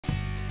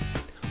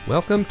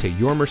Welcome to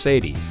Your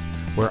Mercedes,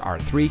 where our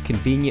 3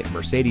 convenient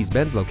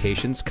Mercedes-Benz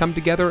locations come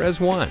together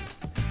as one.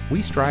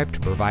 We strive to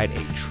provide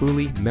a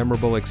truly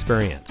memorable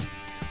experience.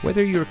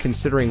 Whether you're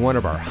considering one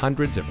of our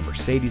hundreds of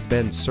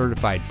Mercedes-Benz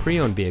certified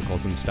pre-owned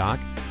vehicles in stock,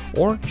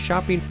 or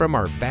shopping from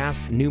our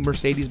vast new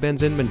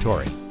Mercedes-Benz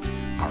inventory,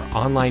 our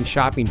online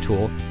shopping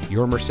tool,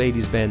 Your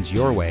Mercedes-Benz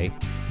Your Way,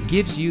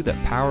 gives you the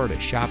power to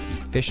shop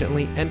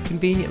efficiently and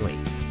conveniently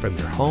from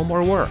your home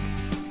or work.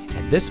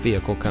 And this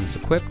vehicle comes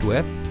equipped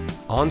with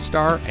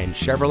OnStar and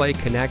Chevrolet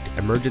Connect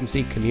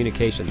emergency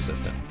communication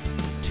system,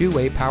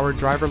 2-way power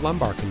driver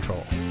lumbar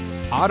control,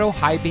 auto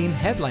high beam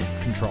headlamp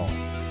control,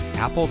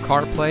 Apple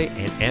CarPlay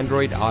and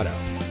Android Auto,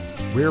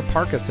 rear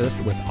park assist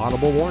with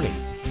audible warning,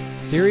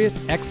 Sirius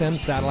XM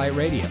satellite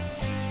radio,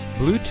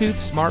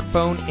 Bluetooth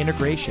smartphone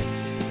integration,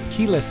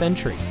 keyless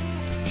entry,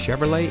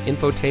 Chevrolet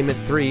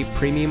Infotainment 3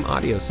 premium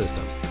audio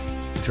system,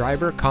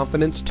 Driver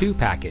Confidence 2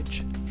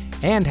 package,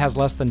 and has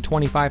less than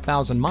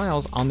 25,000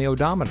 miles on the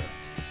odometer.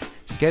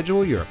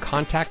 Schedule your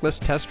contactless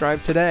test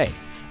drive today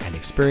and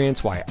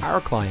experience why our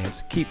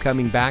clients keep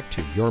coming back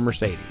to Your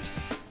Mercedes.